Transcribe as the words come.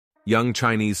young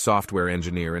Chinese software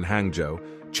engineer in Hangzhou,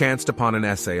 chanced upon an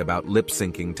essay about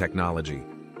lip-syncing technology.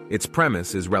 Its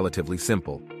premise is relatively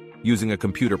simple, using a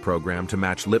computer program to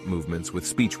match lip movements with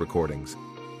speech recordings.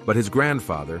 But his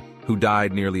grandfather, who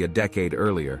died nearly a decade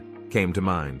earlier, came to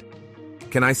mind.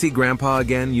 "Can I see Grandpa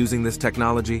again using this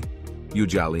technology?" Yu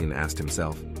Jialin asked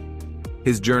himself.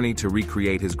 His journey to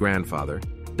recreate his grandfather,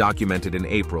 documented in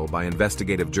April by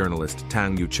investigative journalist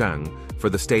Tang Yucheng for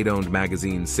the state-owned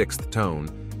magazine Sixth Tone,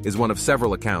 is one of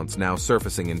several accounts now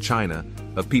surfacing in China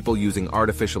of people using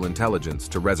artificial intelligence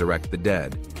to resurrect the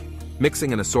dead.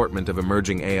 Mixing an assortment of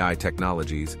emerging AI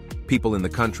technologies, people in the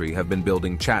country have been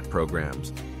building chat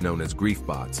programs, known as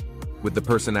Griefbots, with the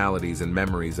personalities and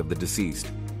memories of the deceased,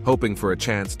 hoping for a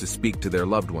chance to speak to their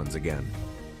loved ones again.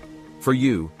 For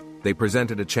Yu, they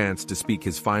presented a chance to speak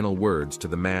his final words to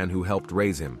the man who helped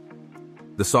raise him.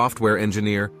 The software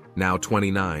engineer, now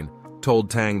 29,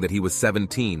 told Tang that he was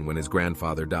 17 when his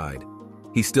grandfather died.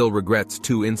 He still regrets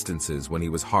 2 instances when he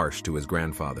was harsh to his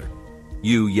grandfather.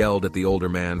 Yu yelled at the older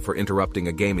man for interrupting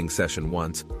a gaming session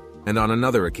once, and on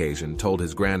another occasion told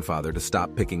his grandfather to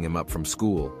stop picking him up from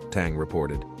school, Tang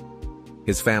reported.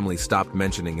 His family stopped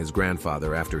mentioning his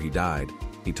grandfather after he died,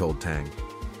 he told Tang.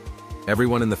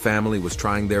 Everyone in the family was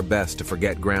trying their best to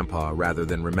forget Grandpa rather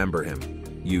than remember him,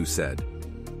 Yu said.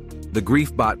 The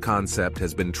Griefbot concept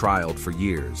has been trialed for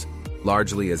years,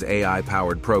 largely as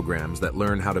AI-powered programs that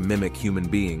learn how to mimic human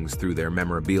beings through their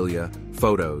memorabilia,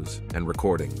 photos, and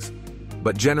recordings.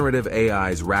 But generative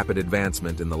AI's rapid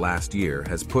advancement in the last year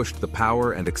has pushed the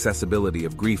power and accessibility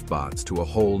of Griefbots to a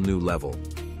whole new level.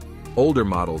 Older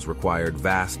models required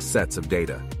vast sets of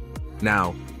data.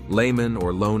 Now, laymen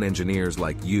or lone engineers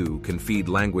like you can feed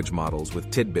language models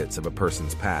with tidbits of a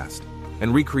person's past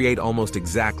and recreate almost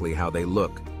exactly how they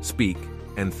look, speak,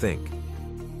 and think.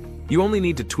 You only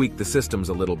need to tweak the systems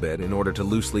a little bit in order to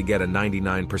loosely get a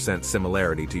 99%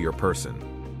 similarity to your person.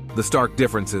 The stark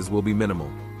differences will be minimal,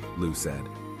 Liu said.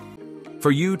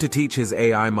 For Yu to teach his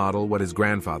AI model what his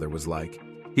grandfather was like,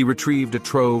 he retrieved a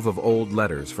trove of old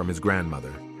letters from his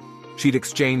grandmother. She'd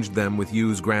exchanged them with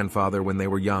Yu's grandfather when they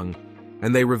were young,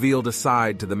 and they revealed a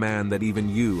side to the man that even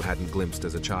Yu hadn't glimpsed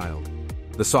as a child.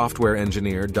 The software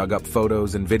engineer dug up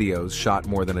photos and videos shot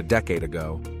more than a decade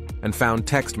ago, and found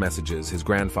text messages his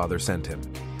grandfather sent him.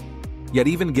 Yet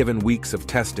even given weeks of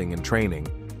testing and training,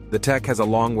 the tech has a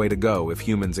long way to go if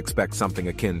humans expect something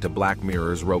akin to Black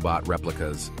Mirror's robot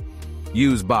replicas.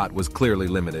 Yu's bot was clearly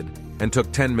limited, and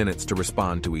took 10 minutes to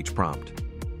respond to each prompt.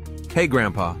 "Hey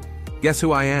Grandpa, guess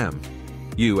who I am?"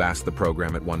 Yu asked the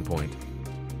program at one point.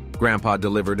 Grandpa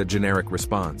delivered a generic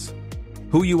response.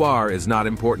 "Who you are is not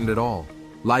important at all.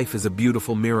 Life is a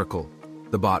beautiful miracle,"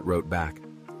 the bot wrote back.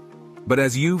 But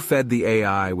as Yu fed the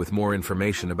AI with more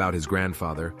information about his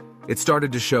grandfather, it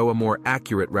started to show a more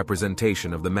accurate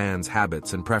representation of the man's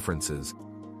habits and preferences.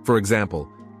 For example,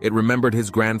 it remembered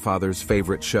his grandfather's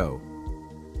favorite show.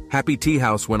 "Happy Tea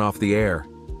House went off the air,"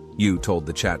 Yu told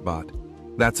the chatbot.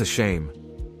 "That's a shame.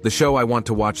 The show I want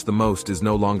to watch the most is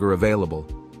no longer available.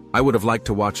 I would have liked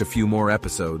to watch a few more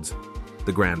episodes,"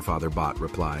 the grandfather bot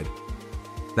replied.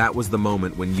 That was the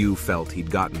moment when Yu felt he'd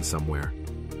gotten somewhere.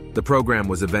 The program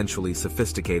was eventually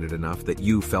sophisticated enough that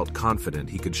Yu felt confident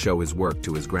he could show his work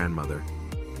to his grandmother.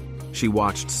 She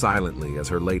watched silently as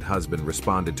her late husband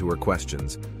responded to her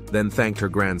questions, then thanked her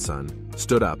grandson,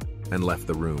 stood up, and left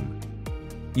the room.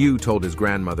 Yu told his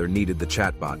grandmother needed the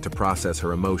chatbot to process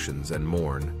her emotions and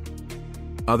mourn.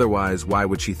 "Otherwise, why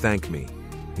would she thank me?"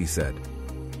 he said.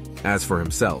 As for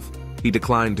himself, he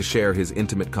declined to share his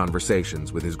intimate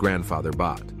conversations with his grandfather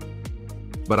bot.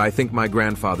 "But I think my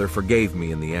grandfather forgave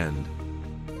me in the end."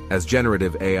 As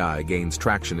generative AI gains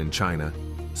traction in China,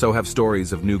 so have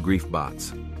stories of new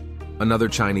Griefbots. Another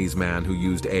Chinese man who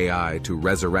used AI to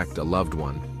resurrect a loved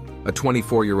one, a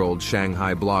 24-year-old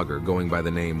Shanghai blogger going by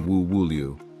the name Wu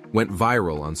Wuliu, went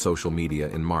viral on social media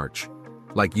in March.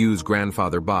 Like Yu's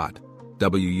grandfather bot,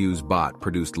 WU's bot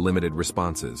produced limited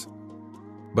responses.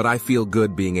 "But I feel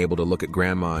good being able to look at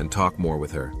Grandma and talk more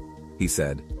with her," he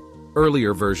said.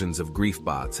 Earlier versions of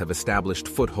Griefbots have established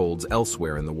footholds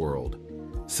elsewhere in the world.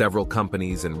 Several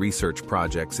companies and research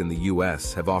projects in the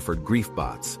US have offered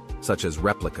Griefbots, such as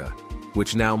Replica,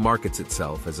 which now markets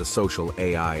itself as a social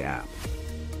AI app.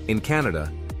 In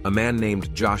Canada, a man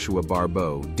named Joshua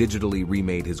Barbeau digitally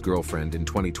remade his girlfriend in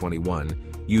 2021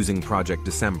 using Project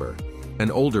December, an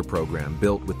older program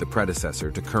built with the predecessor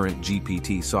to current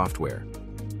GPT software.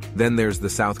 Then there's the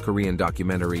South Korean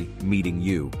documentary Meeting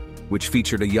You, which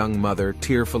featured a young mother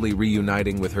tearfully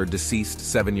reuniting with her deceased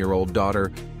 7-year-old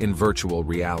daughter in virtual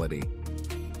reality.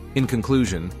 In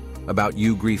conclusion, about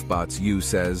Griefbots, Yu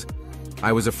says,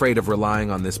 "I was afraid of relying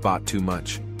on this bot too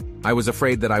much. I was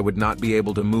afraid that I would not be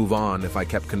able to move on if I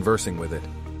kept conversing with it.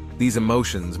 These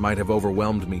emotions might have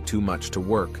overwhelmed me too much to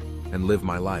work and live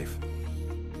my life.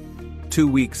 2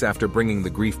 weeks after bringing the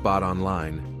Griefbot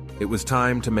online, it was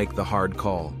time to make the hard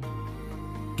call.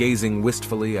 Gazing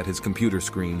wistfully at his computer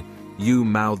screen, Yu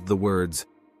mouthed the words,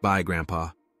 "Bye,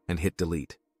 Grandpa," and hit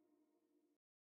delete.